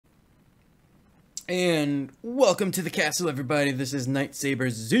And welcome to the castle, everybody. This is Nightsaber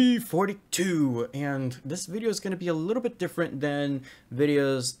Z42, and this video is going to be a little bit different than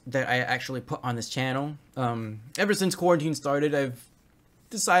videos that I actually put on this channel. Ever since quarantine started, I've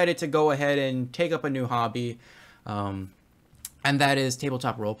decided to go ahead and take up a new hobby, and that is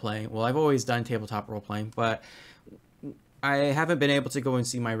tabletop role-playing. Well, I've always done tabletop role-playing, but I haven't been able to go and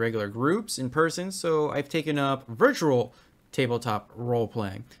see my regular groups in person, so I've taken up virtual tabletop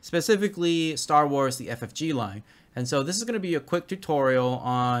role-playing, specifically Star Wars the FFG line. And so this is going to be a quick tutorial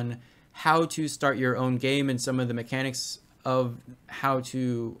on how to start your own game and some of the mechanics of how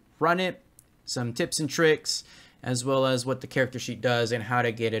to run it, some tips and tricks, as well as what the character sheet does and how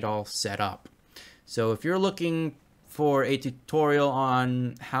to get it all set up. So if you're looking for a tutorial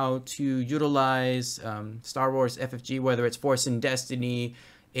on how to utilize Star Wars FFG, whether it's Force and Destiny,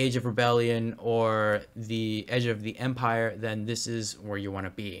 Age of Rebellion, or the Edge of the Empire, then this is where you want to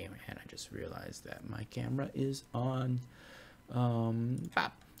be. And I just realized that my camera is on.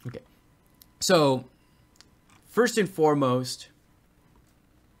 Okay. So first and foremost,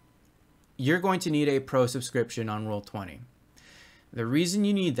 you're going to need a pro subscription on Roll20. The reason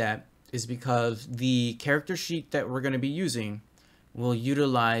you need that is because the character sheet that we're going to be using will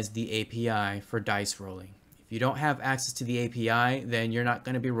utilize the API for dice rolling. If you don't have access to the API, then you're not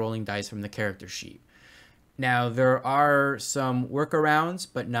going to be rolling dice from the character sheet. Now, there are some workarounds,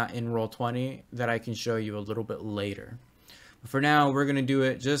 but not in Roll20, that I can show you a little bit later. But for now, we're going to do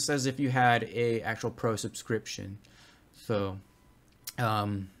it just as if you had a actual pro subscription. So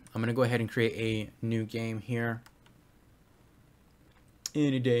I'm going to go ahead and create a new game here.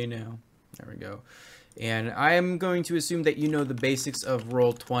 Any day now. There we go. And I'm going to assume that you know the basics of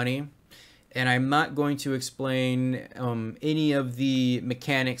Roll20. And I'm not going to explain any of the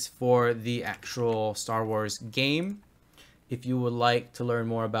mechanics for the actual Star Wars game. If you would like to learn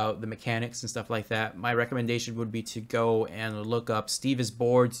more about the mechanics and stuff like that, my recommendation would be to go and look up Steve is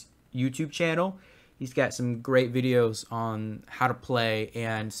Bored's YouTube channel. He's got some great videos on how to play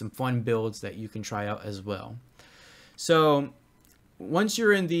and some fun builds that you can try out as well. So once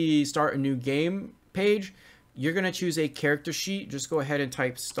you're in the Start a New Game page, you're going to choose a character sheet. Just go ahead and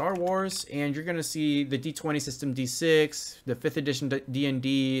type Star Wars, and you're going to see the D20 system D6, the 5th edition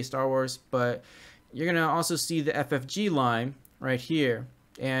D&D Star Wars, but you're going to also see the FFG line right here,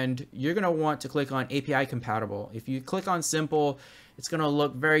 and you're going to want to click on API compatible. If you click on simple, it's going to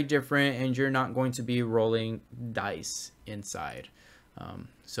look very different, and you're not going to be rolling dice inside.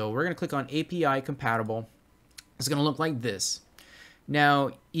 So we're going to click on API compatible. It's going to look like this. Now,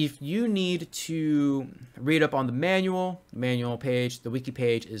 if you need to read up on the manual page, the wiki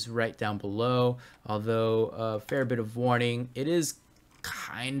page is right down below. Although a fair bit of warning, it is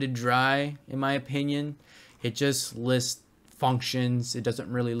kind of dry in my opinion. It just lists functions. It doesn't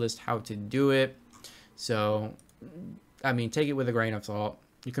really list how to do it. So, I mean, take it with a grain of salt.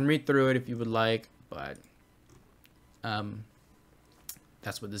 You can read through it if you would like, but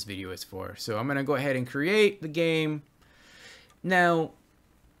that's what this video is for. So I'm going to go ahead and create the game. Now,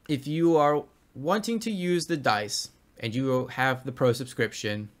 if you are wanting to use the dice and you have the pro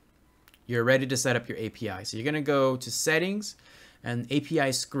subscription, you're ready to set up your API. So you're going to go to settings and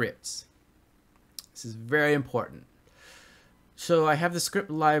API scripts. This is very important. So I have the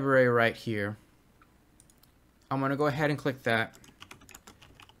script library right here. I'm going to go ahead and click that.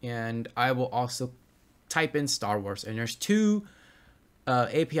 And I will also type in Star Wars. And there's two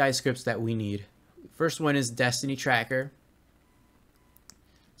API scripts that we need. First one is Destiny Tracker.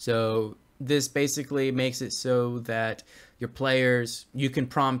 So this basically makes it so that your players, you can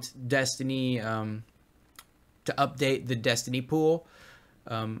prompt Destiny to update the Destiny pool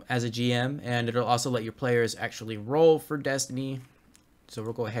as a GM, and it'll also let your players actually roll for Destiny. So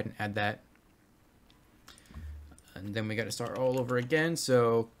we'll go ahead and add that. And then we got to start all over again.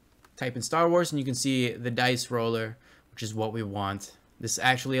 So type in Star Wars and you can see the dice roller, which is what we want. This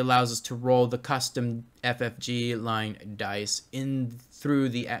actually allows us to roll the custom FFG line dice in through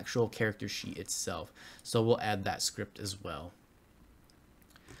the actual character sheet itself. So we'll add that script as well.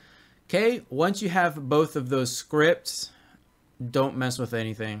 Okay, once you have both of those scripts, don't mess with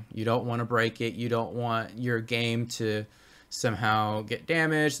anything. You don't want to break it. You don't want your game to somehow get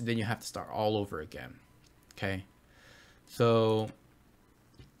damaged. Then you have to start all over again. Okay, so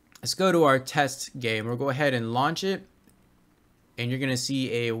let's go to our test game. We'll go ahead and launch it. And you're going to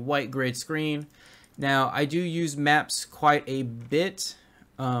see a white grid screen. Now, I do use maps quite a bit.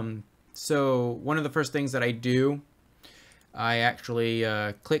 So one of the first things that I do, I actually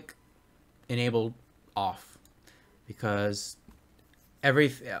click enable off, because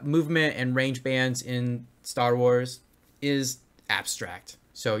every movement and range bands in Star Wars is abstract.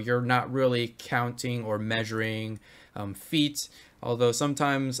 So you're not really counting or measuring feet, although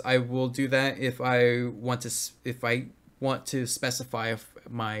sometimes I will do that if I want to specify if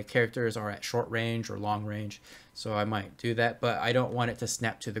my characters are at short range or long range. So I might do that, but I don't want it to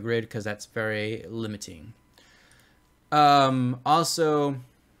snap to the grid because that's very limiting. Also,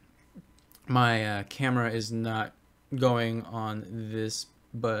 my camera is not going on this,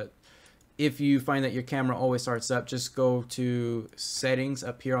 but if you find that your camera always starts up, just go to settings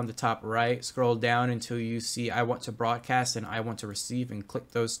up here on the top right, scroll down until you see I want to broadcast and I want to receive, and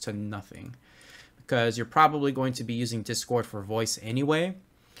click those to nothing, because you're probably going to be using Discord for voice anyway,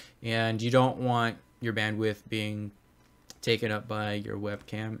 and you don't want your bandwidth being taken up by your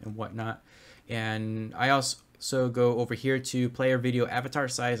webcam and whatnot. And I also go over here to player video avatar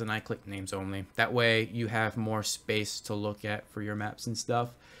size, and I click names only. That way you have more space to look at for your maps and stuff.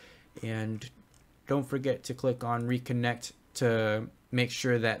 And don't forget to click on reconnect to make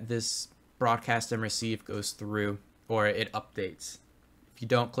sure that this broadcast and receive goes through, or it updates. If you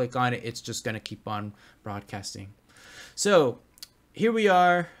don't click on it, it's just going to keep on broadcasting. So here we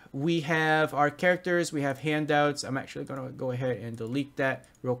are. We have our characters, we have handouts. I'm actually going to go ahead and delete that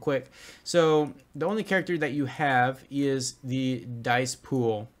real quick. So the only character that you have is the dice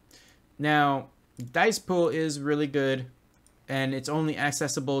pool. Now, dice pool is really good, and it's only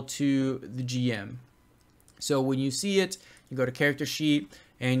accessible to the GM. So when you see it, you go to character sheet,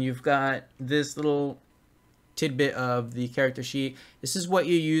 and you've got this little tidbit of the character sheet. This is what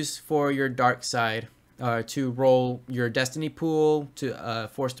you use for your dark side, to roll your destiny pool, to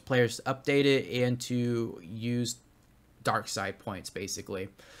force the players to update it, and to use dark side points, basically.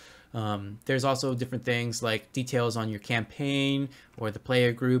 There's also different things like details on your campaign or the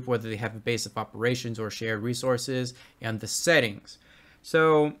player group, whether they have a base of operations or shared resources, and the settings.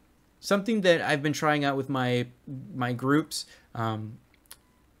 So something that I've been trying out with my groups, I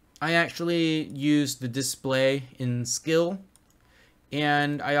actually use the display in skill,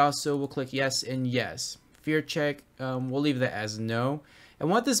 and I also will click yes and yes. Fear check, we'll leave that as no. And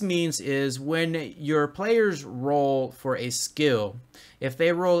what this means is when your players roll for a skill, if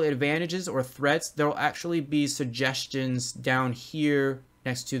they roll advantages or threats, there'll actually be suggestions down here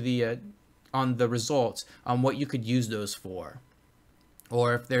next to the on the results on what you could use those for.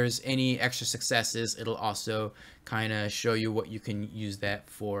 Or if there's any extra successes, it'll also kind of show you what you can use that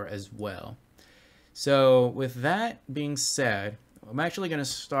for as well. So with that being said, I'm actually going to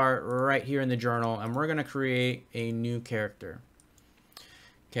start right here in the journal, and we're going to create a new character.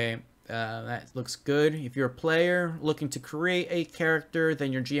 Okay, that looks good. If you're a player looking to create a character,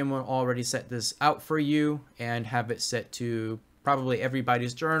 then your GM will already set this out for you and have it set to probably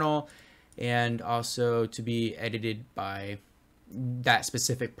everybody's journal, and also to be edited by that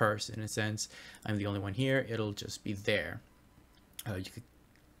specific person. In a sense, I'm the only one here. It'll just be there. You could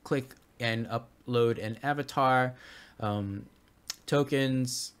click and upload an avatar.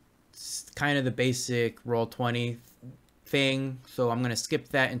 Tokens, kind of the basic Roll20 thing, so I'm going to skip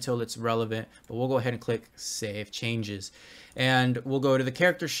that until it's relevant, but we'll go ahead and click Save Changes, and we'll go to the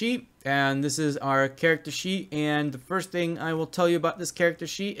character sheet, and this is our character sheet. And the first thing I will tell you about this character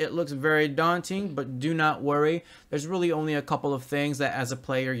sheet, it looks very daunting, but do not worry. There's really only a couple of things that as a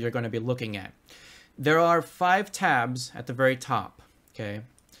player you're going to be looking at. There are 5 tabs at the very top. Okay,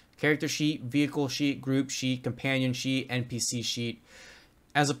 character sheet, vehicle sheet, group sheet, companion sheet, NPC sheet.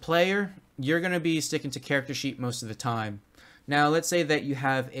 As a player, you're going to be sticking to character sheet most of the time. Now, let's say that you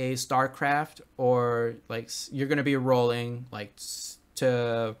have a StarCraft, or like you're going to be rolling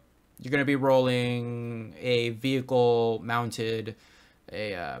a vehicle mounted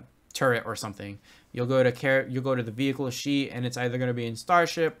a turret or something. You'll go to the vehicle sheet, and it's either going to be in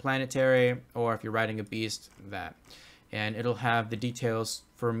Starship, Planetary, or if you're riding a beast, that. And it'll have the details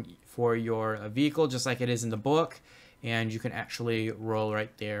for your vehicle, just like it is in the book, and you can actually roll right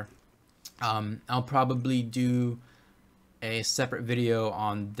there. I'll probably do a separate video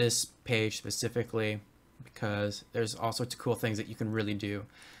on this page specifically, because there's all sorts of cool things that you can really do.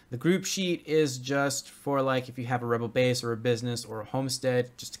 The group sheet is just for like if you have a rebel base or a business or a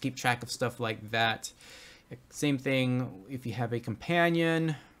homestead, just to keep track of stuff like that. Same thing if you have a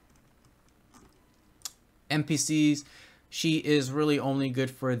companion. NPCs sheet is really only good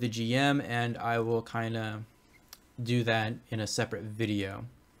for the GM, and I will kind of do that in a separate video.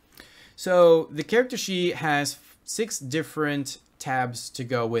 So the character sheet has 6 different tabs to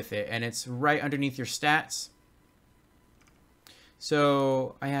go with it, and it's right underneath your stats.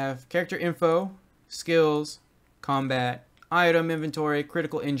 So I have character info, skills, combat, item inventory,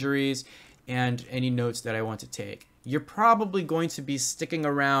 critical injuries, and any notes that I want to take. You're probably going to be sticking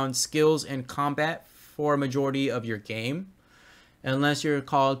around skills and combat for a majority of your game. unless you're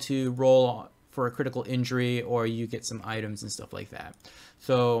called to roll for a critical injury or you get some items and stuff like that.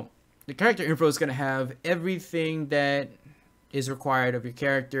 So the character info is going to have everything that is required of your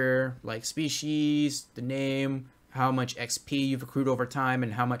character, like species, the name, how much XP you've accrued over time,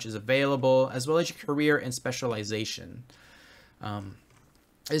 and how much is available, as well as your career and specialization.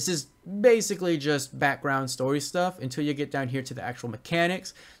 This is basically just background story stuff until you get down here to the actual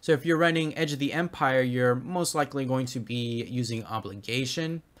mechanics. So if you're running Edge of the Empire, you're most likely going to be using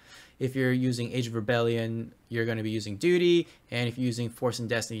obligation. If you're using Age of Rebellion, you're going to be using duty. And if you're using Force and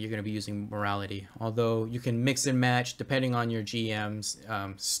Destiny, you're going to be using morality. Although you can mix and match depending on your GM's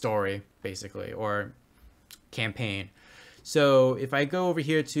story, basically, or campaign. So if I go over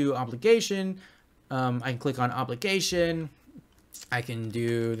here to obligation, I can click on obligation. I can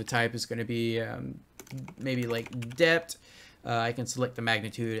do, the type is going to be maybe like depth. I can select the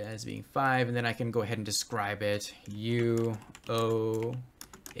magnitude as being 5, and then I can go ahead and describe it. You owe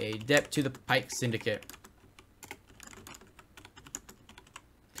a debt to the Pike Syndicate,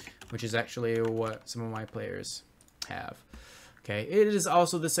 which is actually what some of my players have. Okay, it is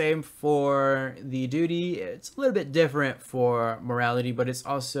also the same for the duty. It's a little bit different for morality, but it's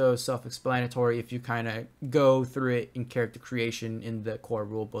also self-explanatory if you kind of go through it in character creation in the core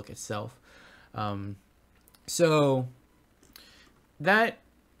rulebook itself. So that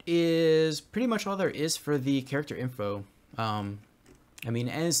is pretty much all there is for the character info. I mean,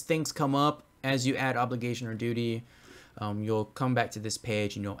 as things come up, as you add obligation or duty, you'll come back to this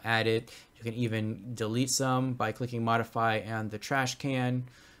page and you'll add it. You can even delete some by clicking modify and the trash can,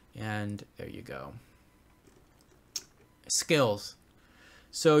 and there you go. Skills.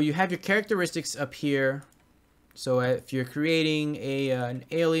 So you have your characteristics up here. So if you're creating an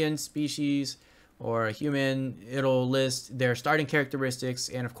alien species or a human, it'll list their starting characteristics,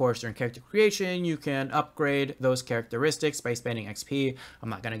 and of course during character creation you can upgrade those characteristics by spending XP. I'm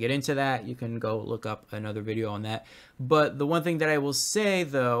not going to get into that. You can go look up another video on that. But the one thing that I will say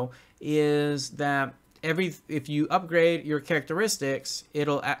though is that if you upgrade your characteristics,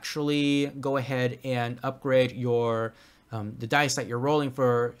 it'll actually go ahead and upgrade your the dice that you're rolling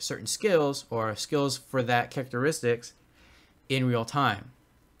for certain skills or skills for that characteristics in real time.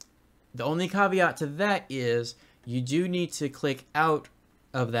 The only caveat to that is you do need to click out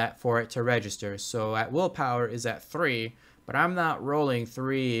of that for it to register. So at willpower is at 3, but I'm not rolling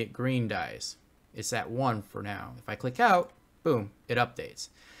 3 green dice. It's at 1 for now. If I click out, boom, it updates.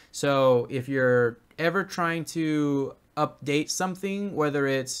 So if you're ever trying to update something, whether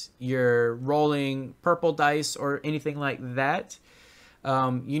it's you're rolling purple dice or anything like that,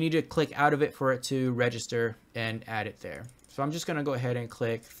 you need to click out of it for it to register and add it there. So I'm just going to go ahead and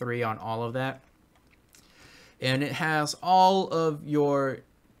click 3 on all of that. And it has all of your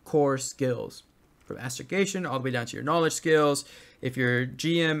core skills, from astrogation all the way down to your knowledge skills. If your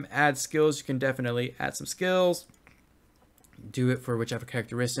GM adds skills, you can definitely add some skills. Do it for whichever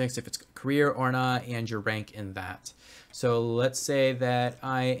characteristics, if it's career or not, and your rank in that. So let's say that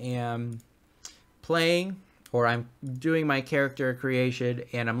I am playing, or I'm doing my character creation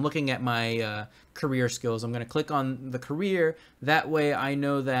and I'm looking at my career skills. I'm going to click on the career. That way I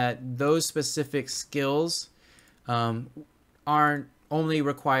know that those specific skills aren't only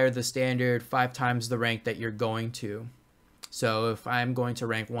require the standard 5 times the rank that you're going to. So if I'm going to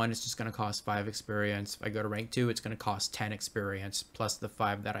rank 1, it's just going to cost 5 experience. If I go to rank 2, it's going to cost 10 experience plus the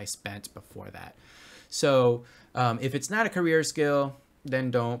 5 that I spent before that. So if it's not a career skill, then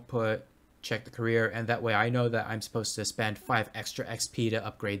don't check the career, and that way I know that I'm supposed to spend 5 extra XP to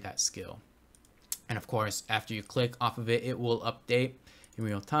upgrade that skill. And of course, after you click off of it, it will update in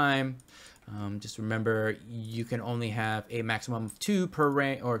real time. Just remember, you can only have a maximum of 2 per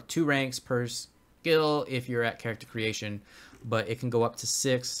rank, or 2 ranks per skill if you're at character creation, but it can go up to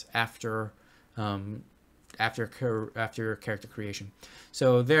 6 after character creation.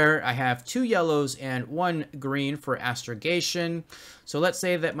 So there I have 2 yellows and 1 green for astrogation. So let's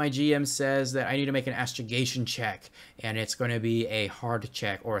say that my GM says that I need to make an astrogation check, and it's going to be a hard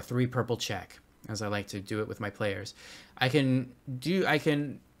check or a 3 purple check, as I like to do it with my players. I can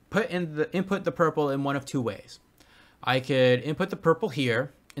input the purple in one of 2 ways. I could input the purple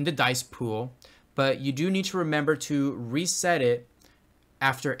here in the dice pool, but you do need to remember to reset it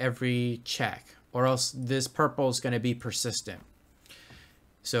after every check, or else this purple is going to be persistent.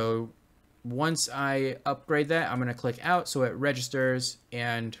 So once I upgrade that, I'm going to click out so it registers,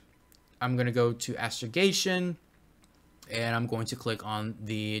 and I'm going to go to astrogation, and I'm going to click on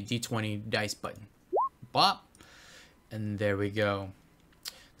the D20 dice button. Bop, and there we go.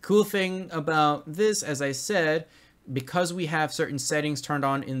 Cool thing about this, as I said, because we have certain settings turned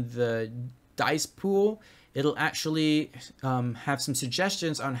on in the dice pool, it'll actually have some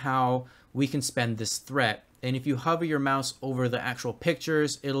suggestions on how we can spend this threat. And if you hover your mouse over the actual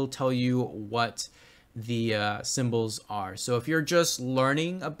pictures, it'll tell you what the symbols are. So if you're just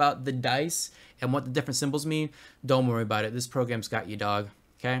learning about the dice and what the different symbols mean, don't worry about it. This program's got you, dog.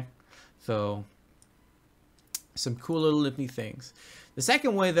 Okay? So some cool little nifty things. The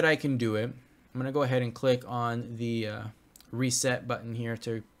second way that I can do it, I'm going to go ahead and click on the reset button here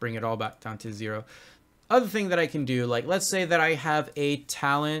to bring it all back down to 0. Other thing that I can do, like let's say that I have a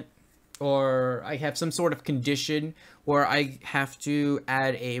talent or I have some sort of condition where I have to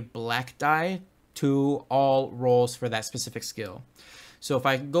add a black die to all rolls for that specific skill. So if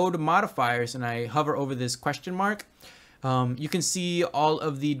I go to modifiers and I hover over this question mark, you can see all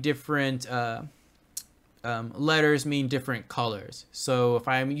of the different letters mean different colors. So if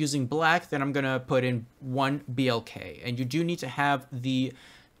I'm using black, then I'm gonna put in 1 BLK, and you do need to have the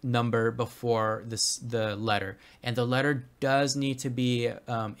number before the letter, and the letter does need to be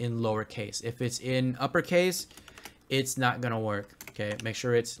in lowercase. If it's in uppercase, it's not gonna work. Okay, make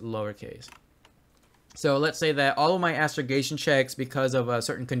sure it's lowercase. So let's say that all of my astrogation checks because of a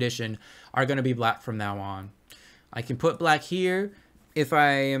certain condition are gonna be black from now on. I can put black here. If I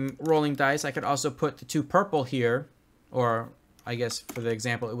am rolling dice, I could also put the 2 purple here, or I guess for the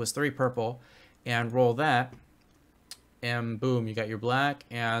example it was 3 purple, and roll that, and boom, you got your black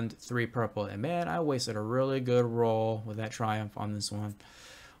and 3 purple. And man, I wasted a really good roll with that triumph on this one.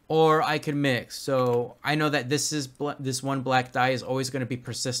 Or I could mix. So I know that this one black die is always going to be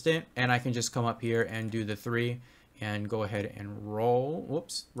persistent, and I can just come up here and do the 3 and go ahead and roll.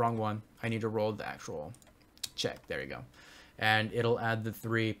 Whoops, wrong one. I need to roll the actual check. There you go. And it'll add the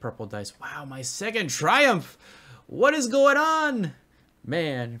 3 purple dice. Wow, my second triumph! What is going on?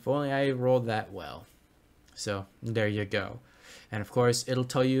 Man, if only I rolled that well. So there you go. And of course, it'll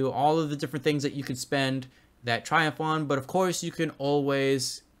tell you all of the different things that you could spend that triumph on. But of course, you can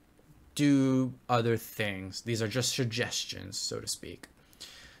always do other things. These are just suggestions, so to speak.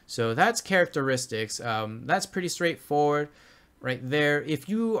 So that's characteristics. That's pretty straightforward. Right there, if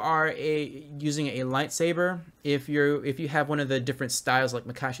you are using a lightsaber, if you have one of the different styles like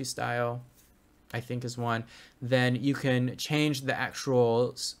Makashi style, I think is one, then you can change the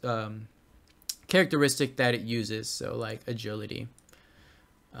actual characteristic that it uses. So like agility,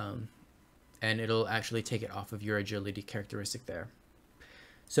 and it'll actually take it off of your agility characteristic there.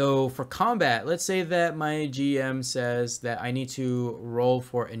 So for combat, let's say that my GM says that I need to roll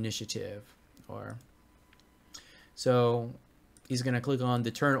for initiative, or so. He's going to click on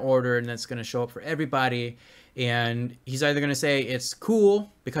the turn order, and that's going to show up for everybody. And he's either going to say it's cool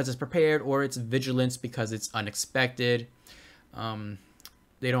because it's prepared, or it's vigilance because it's unexpected.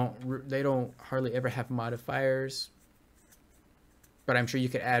 They don't hardly ever have modifiers, but I'm sure you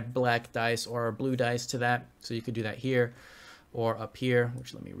could add black dice or blue dice to that. So you could do that here or up here,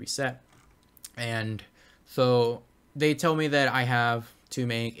 which let me reset. And so they tell me that I have to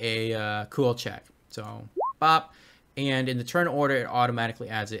make a cool check. So bop. And in the turn order, it automatically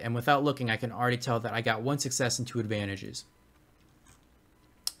adds it. And without looking, I can already tell that I got 1 success and 2 advantages.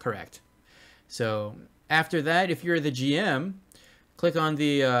 Correct. So after that, if you're the GM, click on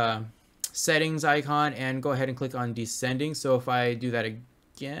the settings icon and go ahead and click on descending. So if I do that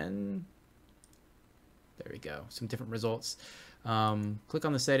again, there we go, some different results. Click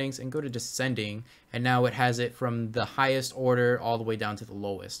on the settings and go to descending, and now it has it from the highest order all the way down to the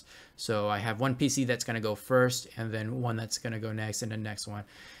lowest. So I have one PC that's going to go first, and then one that's going to go next, and the next one.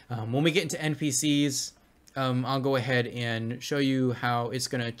 When we get into NPCs, I'll go ahead and show you how it's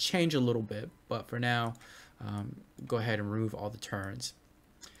going to change a little bit, but for now, go ahead and remove all the turns.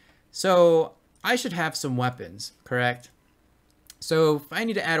 So I should have some weapons, correct? So if I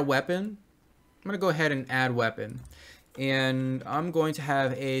need to add a weapon, I'm going to go ahead and add weapon. And I'm going to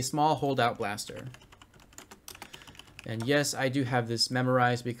have a small holdout blaster. And yes, I do have this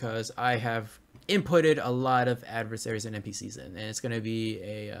memorized because I have inputted a lot of adversaries and NPCs in. And it's going to be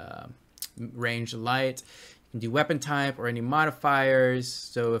a ranged light. You can do weapon type or any modifiers.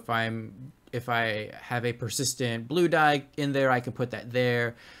 So if I have a persistent blue die in there, I can put that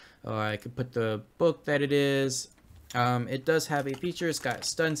there. Or I could put the book that it is. It does have a feature. It's got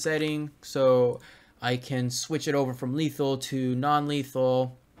stun setting. So I can switch it over from lethal to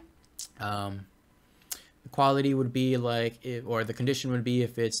non-lethal. The quality would be like, or the condition would be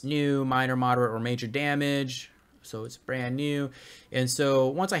if it's new, minor, moderate, or major damage. So it's brand new. And so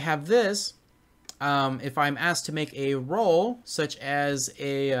once I have this, if I'm asked to make a roll, such as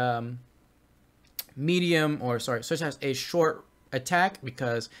a such as a short attack,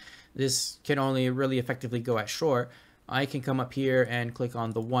 because this can only really effectively go at short, I can come up here and click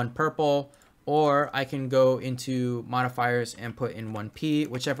on the 1 purple, or I can go into modifiers and put in 1p,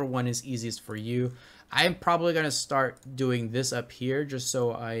 whichever one is easiest for you. I'm probably going to start doing this up here just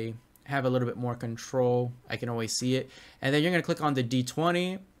so I have a little bit more control. I can always see it. And then you're going to click on the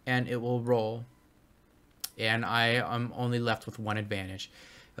D20 and it will roll. And I am only left with one advantage.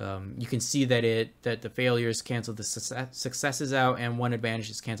 You can see that the failures cancel the successes out, and one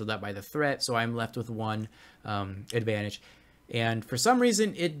advantage is canceled out by the threat. So I'm left with one advantage. And for some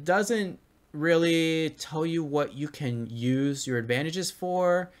reason, it doesn't really tell you what you can use your advantages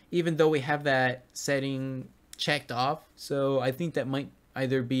for, even though we have that setting checked off. So I think that might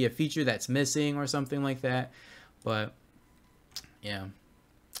either be a feature that's missing or something like that. But yeah,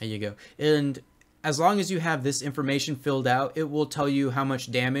 there you go. And as long as you have this information filled out, it will tell you how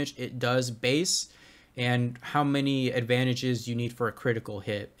much damage it does base and how many advantages you need for a critical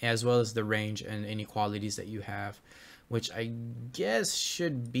hit, as well as the range and any qualities that you have, which I guess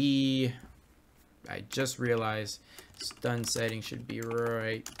should be, I just realized stun setting should be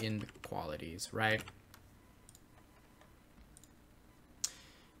right in the qualities, right?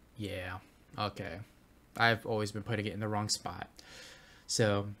 Yeah, okay. I've always been putting it in the wrong spot.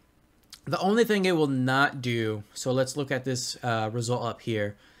 So the only thing it will not do, so let's look at this result up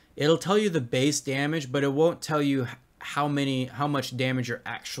here. It'll tell you the base damage, but it won't tell you how much damage you're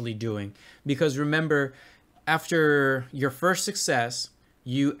actually doing. Because remember, after your first success,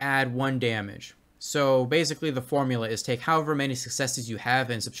 you add 1 damage. So basically the formula is take however many successes you have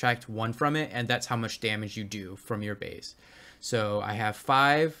and subtract 1 from it, and that's how much damage you do from your base. So I have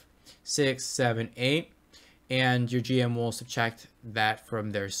 5, 6, 7, 8. And your GM will subtract that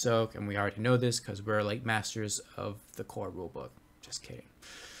from their soak, and we already know this because we're like masters of the core rulebook. Just kidding.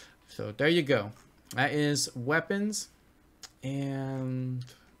 So there you go. That is weapons and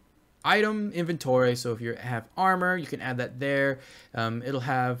item inventory. So if you have armor, you can add that there. It'll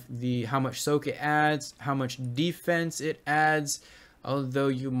have how much soak it adds, how much defense it adds, although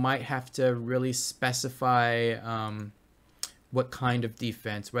you might have to really specify what kind of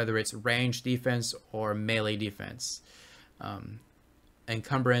defense, whether it's range defense or melee defense.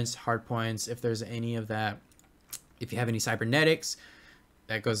 Encumbrance, hard points, if there's any of that. If you have any cybernetics,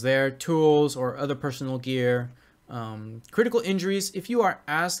 that goes there. Tools or other personal gear. Critical injuries, if you are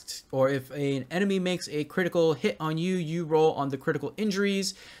asked, or if an enemy makes a critical hit on you, you roll on the critical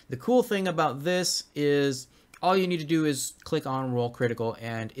injuries. The cool thing about this is all you need to do is click on roll critical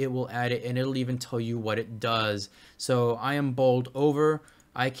and it will add it, and it'll even tell you what it does. So I am bowled over.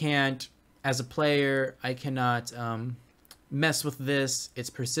 I can't, as a player, I cannot mess with this.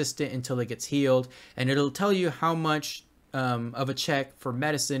 It's persistent until it gets healed, and it'll tell you how much of a check for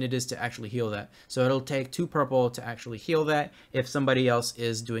medicine it is to actually heal that. So it'll take 2 purple to actually heal that if somebody else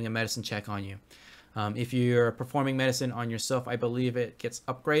is doing a medicine check on you. If you're performing medicine on yourself, I believe it gets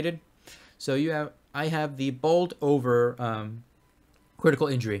upgraded. So I have the bowled over critical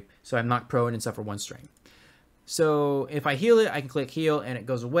injury, so I'm knocked prone and suffer 1 strain. So if I heal it, I can click heal and it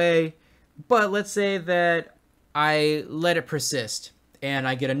goes away. But let's say that I let it persist and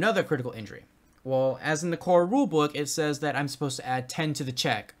I get another critical injury. Well, as in the core rulebook, it says that I'm supposed to add 10 to the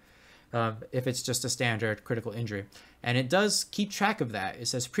check if it's just a standard critical injury. And it does keep track of that. It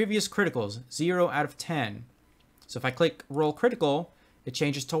says previous criticals, 0 out of 10. So if I click roll critical, it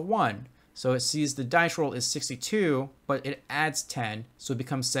changes to 1. So it sees the dice roll is 62, but it adds 10, so it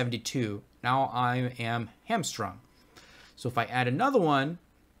becomes 72. Now I am hamstrung. So if I add another one,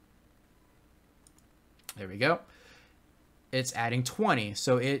 there we go, it's adding 20.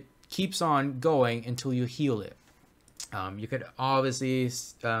 So it keeps on going until you heal it. You could obviously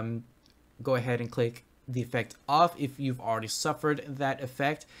go ahead and click the effect off if you've already suffered that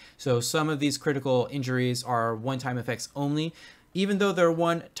effect. So some of these critical injuries are one-time effects only. Even though they're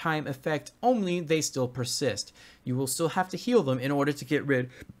one-time effect only, they still persist. You will still have to heal them in order to get rid,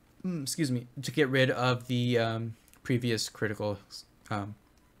 to get rid of the previous critical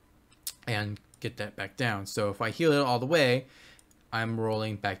and get that back down. So if I heal it all the way, I'm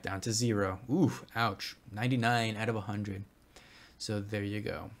rolling back down to 0. Ooh, ouch. 99 out of 100. So there you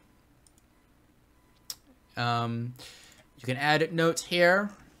go. You can add notes here,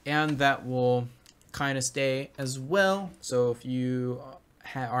 and that will kind of stay as well. So if you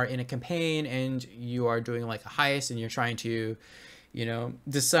are in a campaign and you are doing like a heist and you're trying to, you know,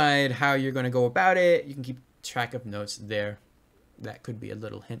 decide how you're going to go about it, you can keep track of notes there. That could be a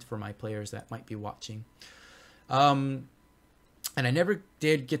little hint for my players that might be watching. And I never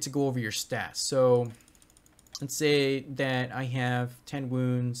did get to go over your stats. So let's say that I have 10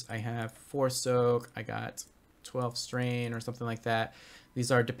 wounds, I have 4 soak, I got 12 strain or something like that.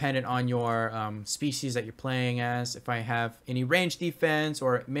 These are dependent on your species that you're playing as. If I have any range defense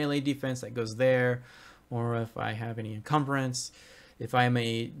or melee defense, that goes there. Or if I have any encumbrance. If I'm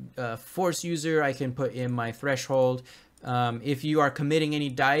a force user, I can put in my threshold. If you are committing any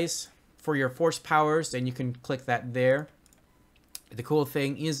dice for your force powers, then you can click that there. The cool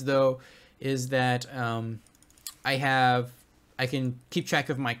thing is, though, is that I can keep track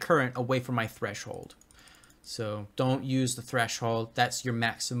of my current away from my threshold. So don't use the threshold. That's your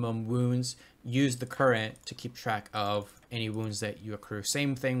maximum wounds. Use the current to keep track of any wounds that you accrue.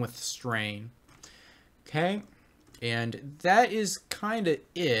 Same thing with strain. Okay, and that is kind of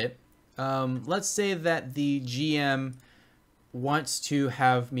it. Let's say that the GM wants to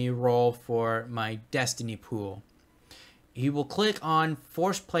have me roll for my destiny pool. He will click on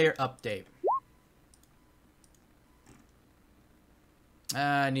Force Player Update.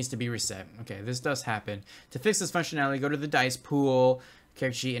 It needs to be reset. Okay, this does happen. To fix this functionality, go to the dice pool,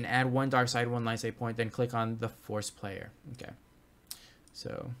 character sheet, and add 1 dark side, 1 light side point, then click on the Force Player. Okay,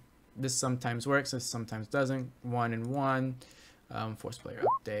 so this sometimes works, this sometimes doesn't. 1 and 1, Force Player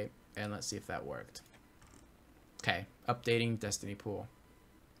Update, and let's see if that worked. Okay, updating Destiny Pool.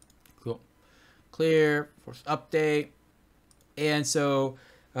 Cool. Clear, Force Update. And so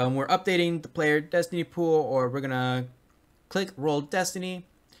we're updating the player Destiny Pool, or we're gonna click Roll Destiny,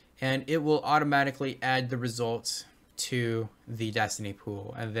 and it will automatically add the results to the Destiny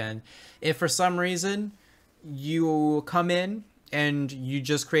Pool. And then if for some reason you come in and you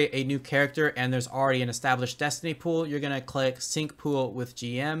just create a new character and there's already an established Destiny Pool, you're gonna click Sync Pool with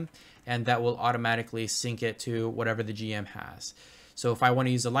GM, and that will automatically sync it to whatever the GM has. So if I want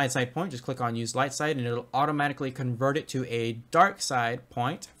to use a light side point, just click on Use Light Side, and it'll automatically convert it to a dark side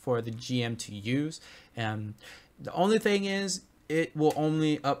point for the GM to use. And the only thing is, it will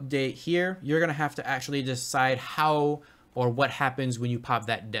only update here. You're going to have to actually decide how or what happens when you pop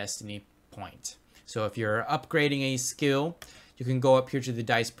that destiny point. So if you're upgrading a skill, you can go up here to the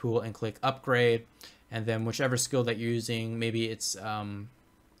dice pool and click Upgrade, and then whichever skill that you're using, maybe it's a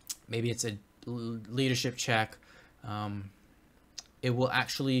leadership check, it will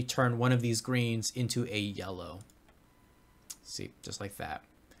actually turn one of these greens into a yellow. See, just like that.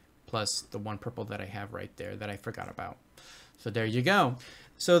 Plus the 1 purple that I have right there that I forgot about. So there you go.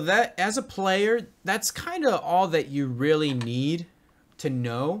 So that, as a player, that's kind of all that you really need to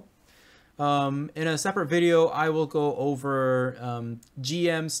know. In a separate video, I will go over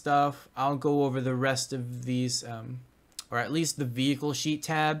GM stuff. I'll go over the rest of these, or at least the vehicle sheet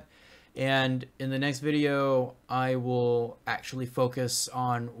tab. And in the next video, I will actually focus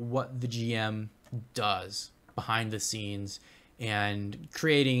on what the GM does behind the scenes and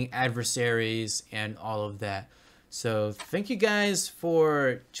creating adversaries and all of that. So thank you guys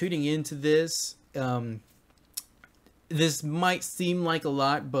for tuning into this. This might seem like a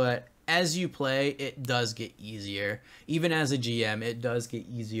lot, but as you play, it does get easier. Even as a GM, it does get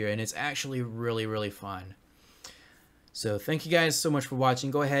easier, and it's actually really, really fun. So thank you guys so much for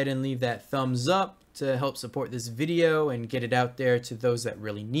watching. Go ahead and leave that thumbs up to help support this video and get it out there to those that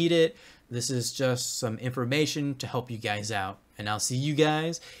really need it. This is just some information to help you guys out, and I'll see you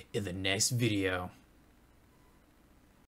guys in the next video.